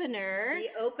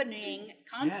opening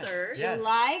concert, Yes.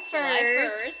 July 1st.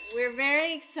 1st. We're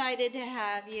very excited to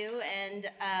have you, and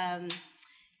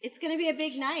it's going to be a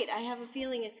big night. I have a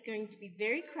feeling it's going to be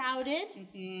very crowded,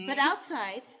 but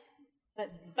outside.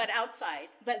 But outside.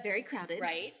 But very crowded.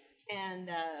 Right. And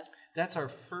That's our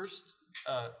first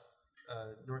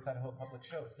North Idaho public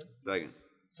show, isn't it? Second.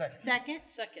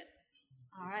 second.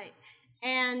 All right.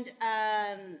 And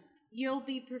you'll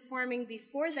be performing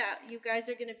before that. You guys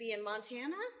are going to be in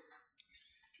Montana?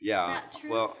 Yeah. Is that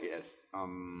true? Well, yes.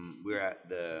 We're at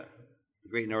the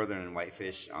Great Northern in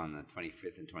Whitefish on the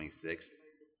 25th and 26th,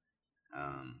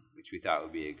 which we thought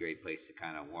would be a great place to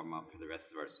kind of warm up for the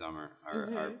rest of our summer.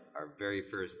 Our very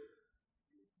first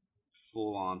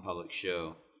full-on public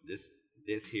show.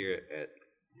 This here at,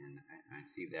 and I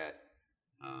see that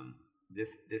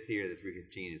this here, the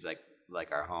 315, is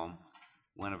like our home,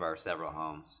 one of our several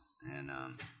homes, and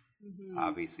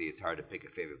obviously it's hard to pick a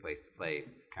favorite place to play.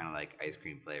 Kind of like ice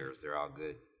cream flavors, they're all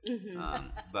good.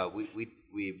 But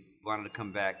we wanted to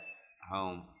come back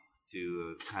home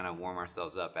to kind of warm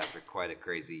ourselves up after quite a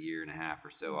crazy year and a half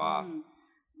or so off.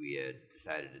 We had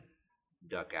decided to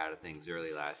duck out of things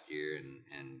early last year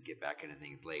and get back into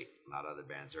things late. A lot of other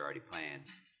bands are already playing.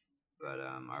 But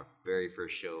our very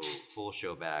first full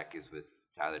show back is with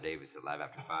Tyler Davis at Live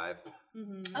After 5.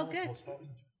 Oh, good.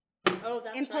 Oh,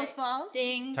 that's In right. Post Falls?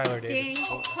 Ding. Tyler Davis.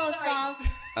 Ding. Post Falls.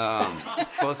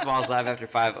 Post Falls Live After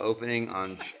 5 opening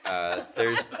on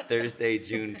Thursday,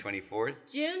 June 24th.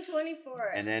 June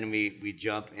 24th. And then we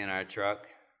jump in our truck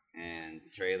and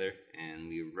trailer and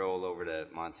we roll over to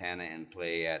Montana and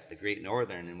play at the Great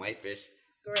Northern in Whitefish.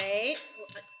 Great.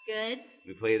 Good.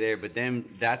 We play there, but then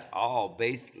that's all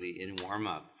basically in warm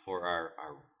up for our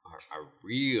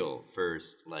real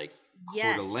first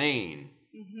Yes. Coeur d'Alene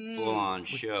full on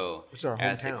show Which is our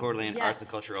at the hometown. Coeur d'Alene Yes. Arts and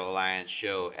Cultural Alliance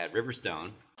show at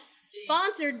Riverstone.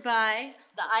 Sponsored by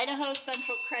The Idaho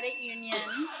Central Credit Union.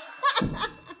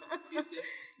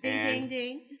 Ding, And-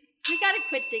 ding, ding. We got to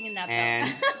quit dinging that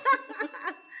And bell.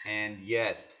 and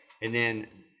yes, and then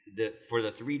for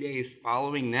the 3 days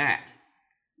following that,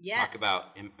 Yes. talk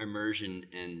about immersion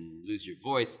and lose your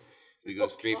voice. We go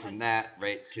straight from that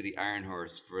right to the Iron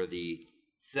Horse for the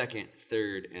 2nd,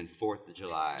 3rd, and 4th of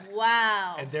July.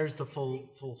 Wow. And there's the full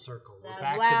circle. We're Wow.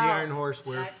 back to the Iron Horse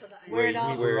where Back to the Where it we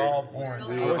all- we were all were born.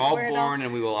 we were all Where it all- born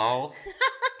and we will all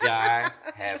die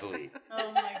happily.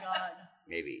 Oh my God.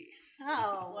 Maybe.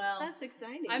 Oh, Well, that's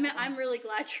exciting. I'm really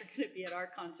glad you're going to be at our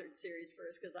concert series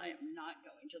first because I am not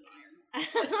going to the Iron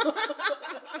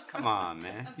Horse. Come on,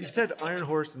 man. You've said Iron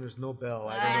Horse and there's no bell.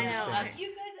 I don't I know. understand. You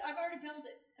guys, I've already billed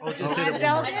it. Oh, just I did it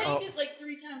belled one it? more. I did it like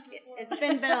 3 times before. It's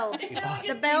been billed. It only The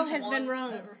gets bell dinged has been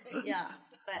once. rung. Yeah.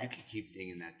 You But can keep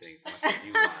dinging that thing as much as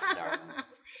you want, darling.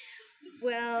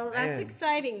 well, that's Man.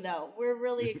 exciting though. We're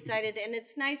really excited and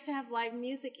it's nice to have live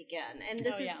music again. And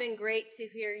this Oh, has yeah. been great to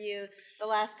hear you the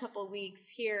last couple weeks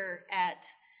here at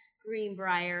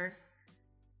Greenbrier.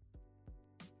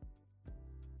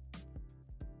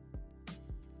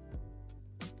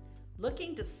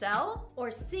 Looking to sell?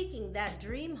 Or seeking that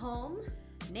dream home?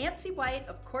 Nancy White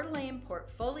of Coeur d'Alene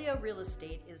Portfolio Real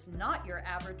Estate is not your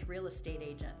average real estate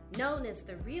agent. Known as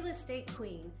the real estate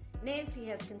queen, Nancy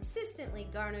has consistently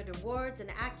garnered awards and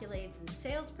accolades in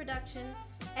sales production,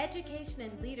 education,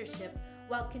 and leadership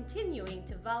while continuing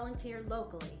to volunteer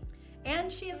locally.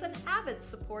 And she is an avid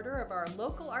supporter of our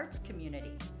local arts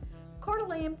community. Coeur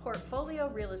d'Alene Portfolio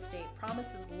Real Estate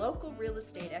promises local real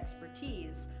estate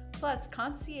expertise plus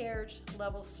concierge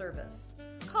level service.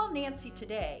 Call Nancy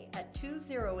today at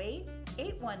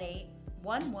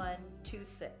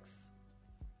 208-818-1126.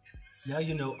 Now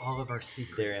you know all of our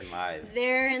secrets. Therein lies.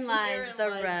 Therein lies, Therein the,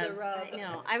 lies rub. the rub. I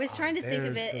know. I was trying to think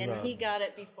of there's it, the and rub. he got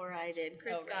it before I did.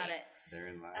 Chris Oh, got right. it.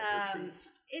 Therein lies the truth.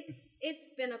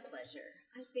 It's been a pleasure.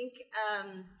 I think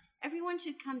everyone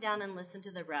should come down and listen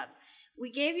to the rub. We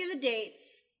gave you the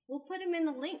dates. We'll put them in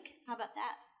the link. How about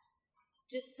that?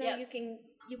 Just so Yes. you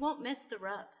won't miss the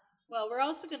rub. Well, we're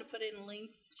also going to put in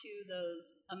links to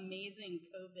those amazing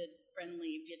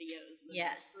COVID-friendly videos. That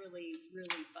Yes. are really,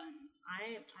 really fun.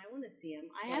 I want to see them.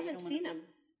 I Yeah, you haven't don't seen wanna them.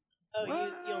 Oh,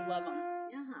 you'll love them.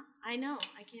 Yeah, I know.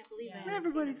 I can't believe Yeah. I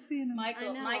haven't seen them. I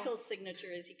know. Michael's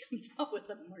signature is he comes out with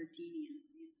a martini. And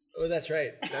it's- Oh, that's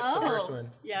right. That's the first Oh.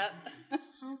 one. Yeah,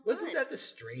 How Wasn't fun. that the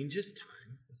strangest time?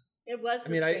 it was. I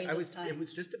mean, the I strangest was. time. It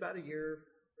was just about a year,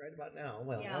 right about now.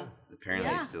 Well, Yeah. Apparently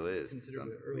Yeah. it still is. to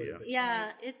considerably some earlier. degree. but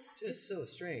Yeah, it's just so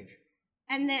strange.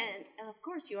 and then of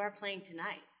course you are playing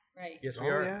tonight right. Yes, Oh, we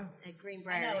are. yeah. at I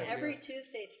Greenbrier. know. Yes, we Every are.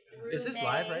 Tuesday through Is this May.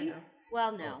 live right now?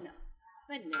 Well, no, No,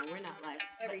 but no, we're not live.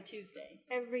 every Tuesday.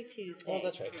 Every Tuesday. Oh,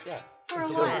 that's right. Yeah. For a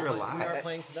So while. we're we alive. are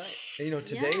playing tonight. And, you know,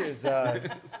 today Yeah. is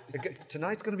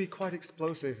tonight's going to be quite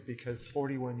explosive because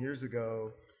 41 years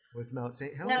ago was Mount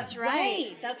St. Helens. That's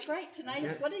right. That's right. Tonight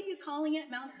is, what are you calling it?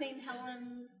 Mount St.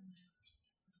 Helens?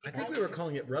 I think we were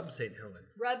calling it Rub St.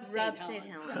 Helens. Rub St. Rub Helens.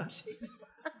 St. Helens. Rub St. Helens.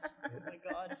 Oh my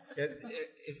God.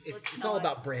 It's Let's all not.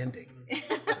 about branding.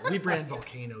 We brand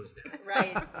volcanoes now.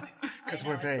 Right. Because I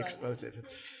we're know, very I saw it. explosive.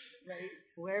 Right.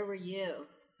 Where were you?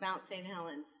 Mount St.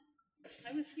 Helens.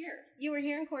 I was here. You were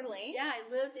here in Coeur d'Alene? Yeah, I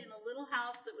lived in a little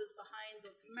house that was behind the.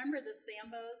 Remember the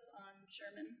Sambos on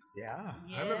Sherman? Yeah.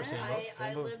 I remember Sambos.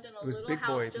 I Sambos. lived in a It was little big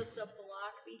boy. house just a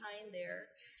block behind there.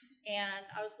 And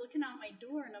I was looking out my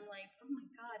door and I'm like, oh my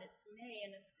God, it's May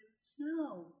and it's going to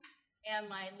snow. And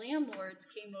my landlords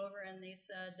came over and they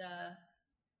said,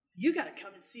 you got to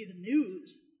come and see the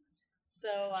news.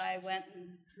 So I went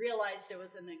and realized it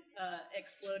was an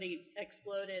exploded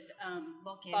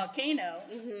volcano.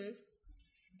 Mm-hmm.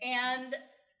 And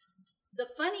the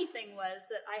funny thing was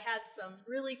that I had some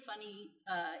really funny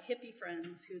hippie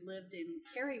friends who lived in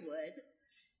Carywood,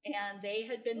 and they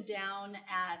had been down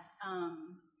at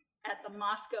the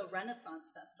Moscow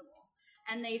Renaissance Festival,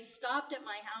 and they stopped at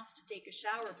my house to take a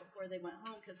shower before they went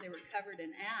home because they were covered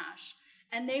in ash,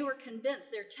 and they were convinced.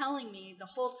 They're telling me the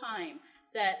whole time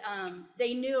that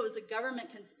they knew it was a government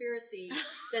conspiracy,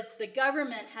 that the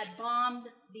government had bombed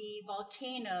the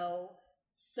volcano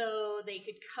so they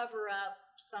could cover up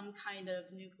some kind of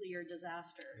nuclear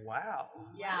disaster. Wow.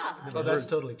 Yeah. Oh, that's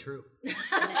totally true.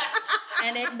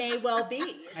 And it may well be.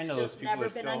 It's I know those just people never are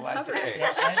been still alive uncovered. today.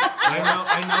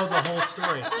 I know the whole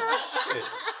story.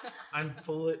 I'm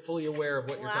fully aware of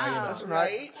what you're talking Wow. about. That's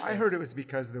right. I heard it was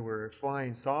because there were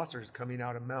flying saucers coming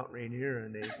out of Mount Rainier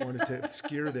and they wanted to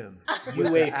obscure them.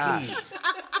 with the ash. UAPs.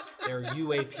 They're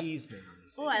UAPs now.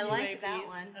 Oh, I like that UAPs.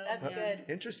 one. Oh, That's yeah. good.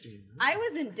 Interesting. I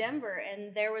was in Denver,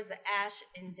 and there was ash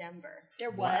in Denver.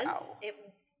 There was. Wow. It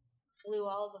flew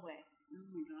all the way, Oh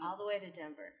my God. all the way to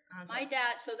Denver. I was My like,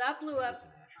 dad, so that blew up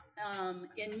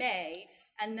in May,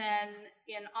 and then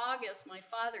in August, my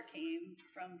father came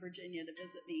from Virginia to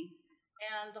visit me.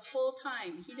 And the whole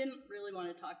time, he didn't really want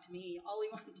to talk to me. All he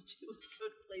wanted to do was go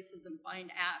to places and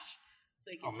find ash so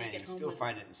he could Oh man, take you it home still with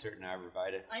find him. it in certain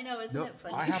arborvitae. I know, isn't No, it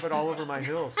funny? I have it all over my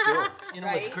hill still. You know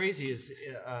what's Right? crazy is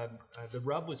the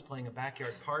Rub was playing a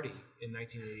backyard party in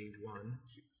 1981.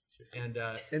 And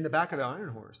In the back of the Iron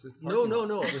Horse. no,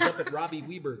 it was up at Robbie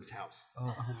Weberg's house.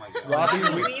 Oh my god. Robbie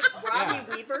Yeah.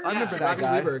 Weber. I remember that Robbie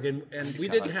guy. Weberg, and we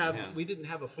didn't have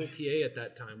Yeah. a full PA at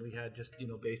that time. We had just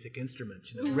basic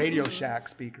instruments, Radio Shack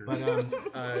speaker.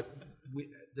 But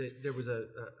there was a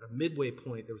midway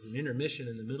point. There was an intermission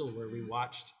in the middle where we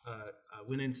watched,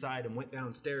 went inside and went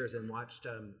downstairs and watched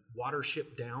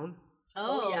Watership Down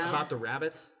Oh, yeah. about the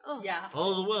rabbits. Oh. Yeah.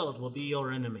 All the world will be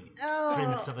your enemy, Oh.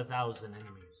 prince of 1,000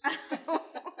 enemies.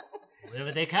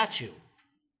 Whenever they catch you,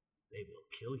 they will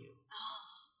kill you.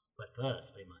 But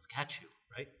first, they must catch you,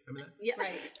 right? Remember that? Yes.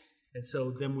 Right. And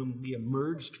so then when we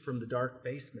emerged from the dark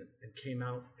basement and came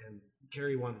out and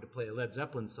Carrie wanted to play a Led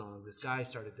Zeppelin song, this guy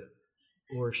started to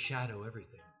overshadow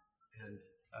everything. And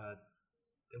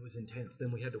it was intense.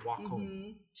 Then we had to walk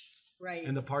home. Right.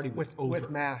 And the party was with, over. with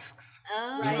masks.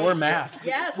 Oh. Right. We wore masks.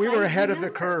 Yes. We were I ahead of know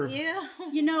the curve. Yeah.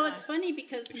 You know, it's funny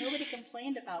because nobody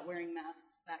complained about wearing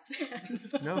masks back then.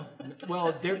 No,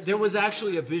 Well, there was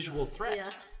actually a visual threat. Yeah.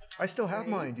 I still have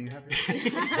mine. Do you have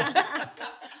it?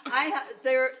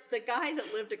 The guy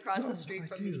that lived across the street I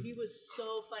from me, do. he was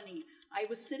so funny. I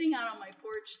was sitting out on my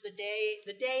porch the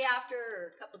day after,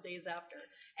 or a couple days after,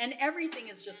 and everything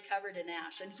is just covered in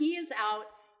ash. And he is out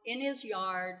in his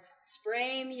yard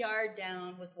spraying the yard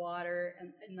down with water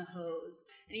and the hose.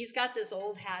 And he's got this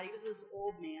old hat. He was this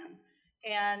old man.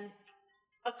 And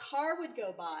a car would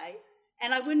go by,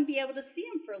 and I wouldn't be able to see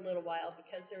him for a little while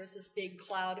because there was this big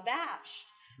cloud of ash.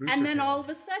 And then all of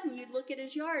a sudden, you'd look at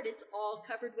his yard, it's all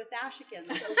covered with ash again.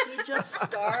 So he'd just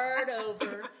start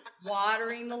over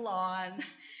watering the lawn.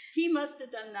 He must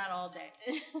have done that all day.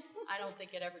 I don't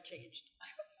think it ever changed.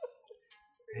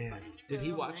 Man. Did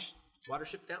he watch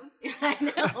Watership Down? I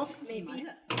know. Maybe.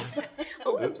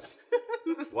 Oops.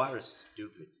 Water's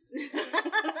stupid.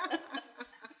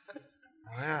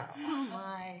 Wow. Oh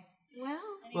my. Well.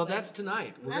 Well, that's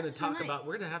tonight. We're going to That's talk tonight. about.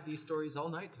 We're going to have these stories all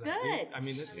night tonight. Good. I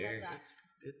mean, it's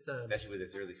Especially with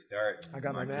this early start. I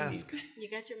got my Martini's mask. You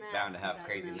got your mask. Bound to have Got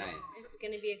crazy it. night. It's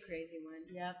gonna be a crazy one.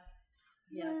 Yep.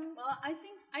 Yeah. Well, I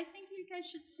think you guys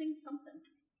should sing something.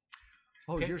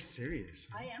 Oh, Okay. you're serious.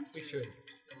 I am We serious. should.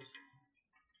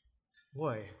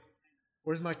 Boy,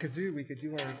 where's my kazoo? We could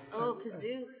do our Oh,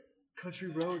 kazoos. Country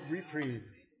Road reprieve.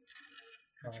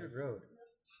 Country Road.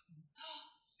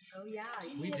 Oh, yeah.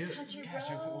 We do. Gosh,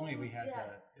 if only we had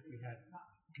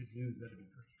kazoos, that'd be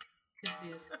great.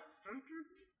 Kazoos.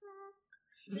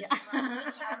 Just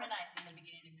harmonizing the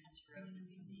beginning of Country Road would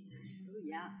be amazing. Oh,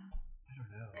 yeah. I don't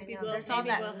know. I Maybe know. we'll- There's all maybe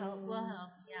that. we'll help. We'll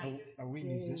help. Yeah. Are we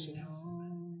musicians?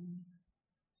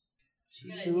 To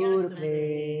the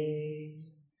place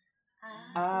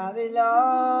I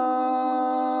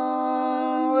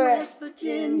belong, West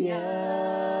Virginia,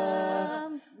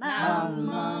 Mountain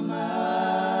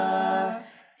Mama,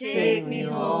 take me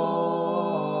home,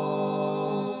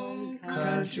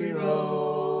 country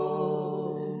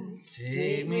road,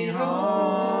 take me home,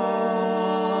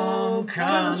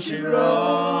 country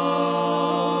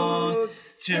road,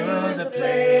 to the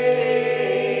place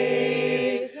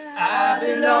I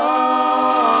belong,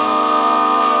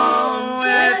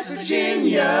 West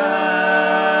Virginia,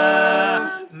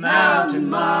 Mountain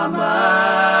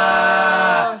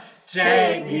Mama,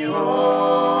 take me home,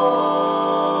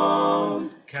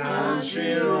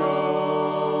 country road.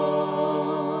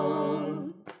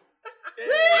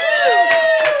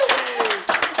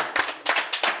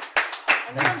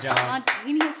 Thanks, John.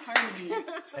 Spontaneous harmony.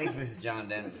 Thanks, Mr. John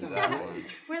Dennis.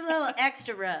 We're a little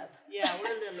extra rub. Yeah,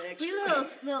 we're a little extra. We're a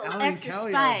little Alan extra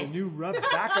Kelly spice. are the new rub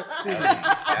backup singers.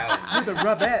 Challenge. We're the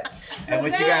Rubettes. And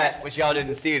what y'all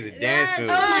didn't see is a dance move.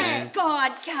 Oh my man.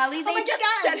 God, Callie, they just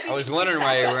said I was wondering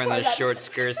why you were wearing those short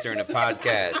skirts during the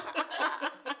podcast.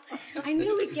 I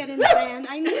knew we'd get in the band.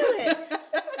 I knew it.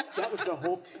 That was the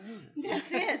whole thing. That's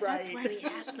it. That's Right. why we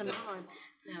asked them on.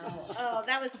 No. Oh,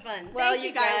 that was fun. Well, Thank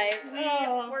you guys,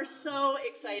 Oh. we're so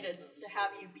excited to have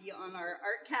you be on our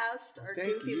ArtCast, our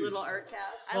Thank goofy you. little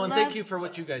ArtCast. Well, and love- thank you for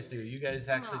what you guys do. You guys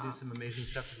actually do some amazing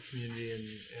stuff for the community and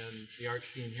the art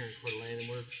scene here in Coeur d'Alene, and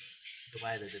we're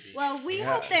delighted to be. Well, we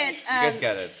hope that You guys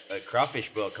got a crawfish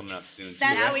boat coming up soon, too,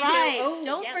 that's Now right? we do. right. Oh,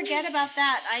 Don't yes. forget about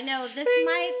that. I know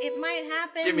it might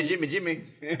happen. Jimmy.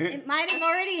 It might have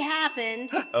already happened.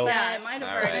 Oh. Yeah, it might have All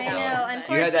already right. I know. happened,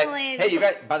 but- You had that. Unfortunately, Hey, you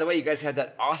guys. By the way, you guys had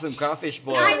that awesome crawfish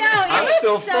boil. I know, it I'm was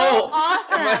still so full.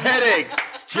 awesome. My headaches.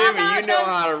 Jimmy, about you know those-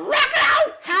 how to rock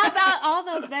out. How about all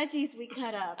those veggies we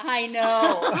cut up? I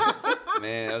know.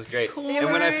 Man, that was great. Corn,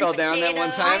 and when I fell down that one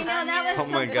potatoes. I time, know that was Oh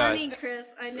so my gosh. funny, Chris.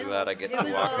 I know. so glad I get It to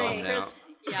was walk great. home now.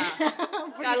 Yeah.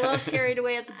 Got a little carried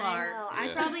away at the I bar. know. I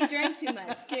Yeah. probably drank too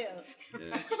much too.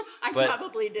 Yeah. I But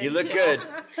probably did. You look too.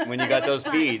 good when you got It those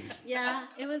was fun. beads. Yeah,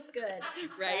 it was good.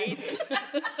 Right?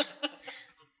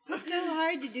 It's so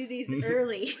hard to do these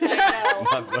early. I know.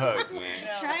 My bug, man.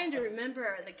 No. Trying to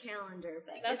remember the calendar,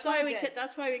 but That's it's all why we good. could.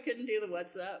 That's why we couldn't do the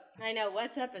what's up. I know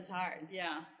what's up is hard.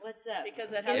 Yeah, What's up?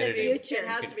 because it In has the to be. future. It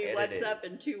has to You be can what's edit it. up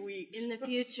in 2 weeks. In the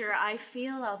future, I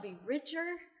feel I'll be richer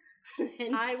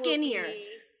and I will skinnier. be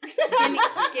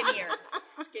skinnier.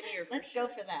 Skinnier. For Let's sure.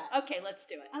 go for that. Okay, let's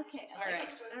do it. Okay. I All like right.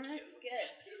 it. All right. Good.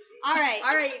 All right.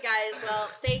 All right, you guys. Well,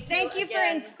 Thank you for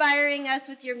again. inspiring us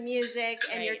with your music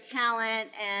and your Right. talent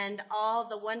and all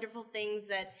the wonderful things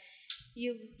that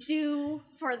you do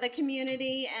for the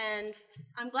community. And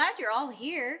I'm glad you're all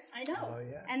here. I know. Oh,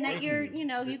 yeah. And that Thank you're,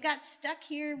 you got stuck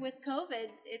here with COVID.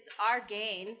 It's our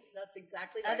gain. That's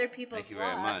exactly right. Other people's Thank you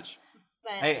very loss. much.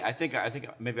 But Hey, I think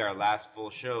maybe our last full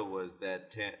show was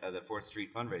that the 4th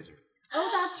Street fundraiser. Oh,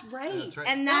 that's right. That's right.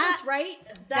 and That's that right.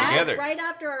 That Together. was right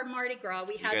after our Mardi Gras.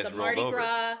 We had guys the rolled Mardi over.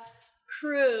 Gras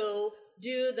crew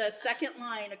do the second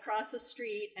line across the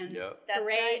street and Yep. That's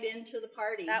parade right. into the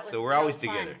party. That was So we're always so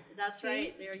fun. together. That's See?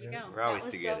 right. There you go. We're always that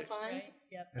was together. so fun. Right.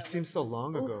 Yep. That seems so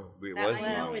long ago. It That was was-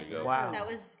 long ago. Wow. That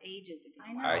was ages ago.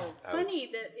 I know. I was- Funny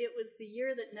that it was the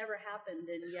year that never happened,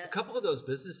 and A yet couple of those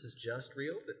businesses just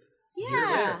reopened. Yeah.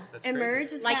 later. That's crazy.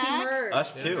 Emerge is like back. Emerge.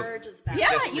 Us too. Emerge is back. Yeah,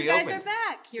 Just you guys reopened. are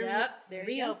back. You're Yep, there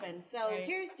you go. reopened. So Right.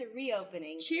 here's to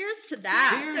reopening. Cheers to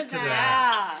that. Cheers to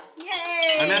that.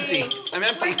 Yay! I'm empty. I'm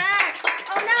empty. We're back.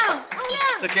 Oh no! Oh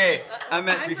no! It's okay. I'm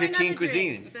at Time for 315 another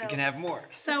Cuisine. drink, so- You can have more.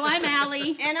 So I'm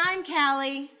Allie. And I'm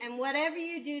Callie. And whatever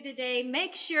you do today,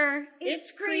 make sure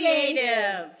It's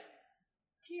creative.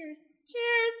 Cheers.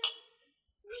 Cheers.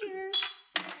 Cheers.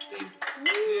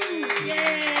 Yay.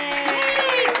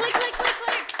 Hey! Click, click, click,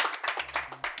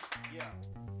 click.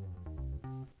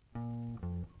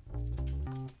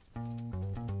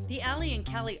 The Allie and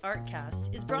Callie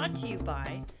Artcast is brought to you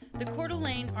by the Coeur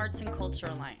d'Alene Arts and Culture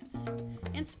Alliance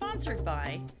and sponsored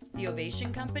by The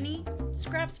Ovation Company,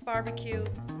 Scraps Barbecue,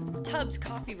 Tubbs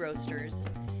Coffee Roasters,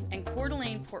 and Coeur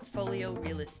d'Alene Portfolio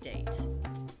Real Estate,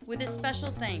 with a special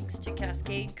thanks to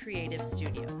Cascade Creative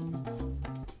Studios.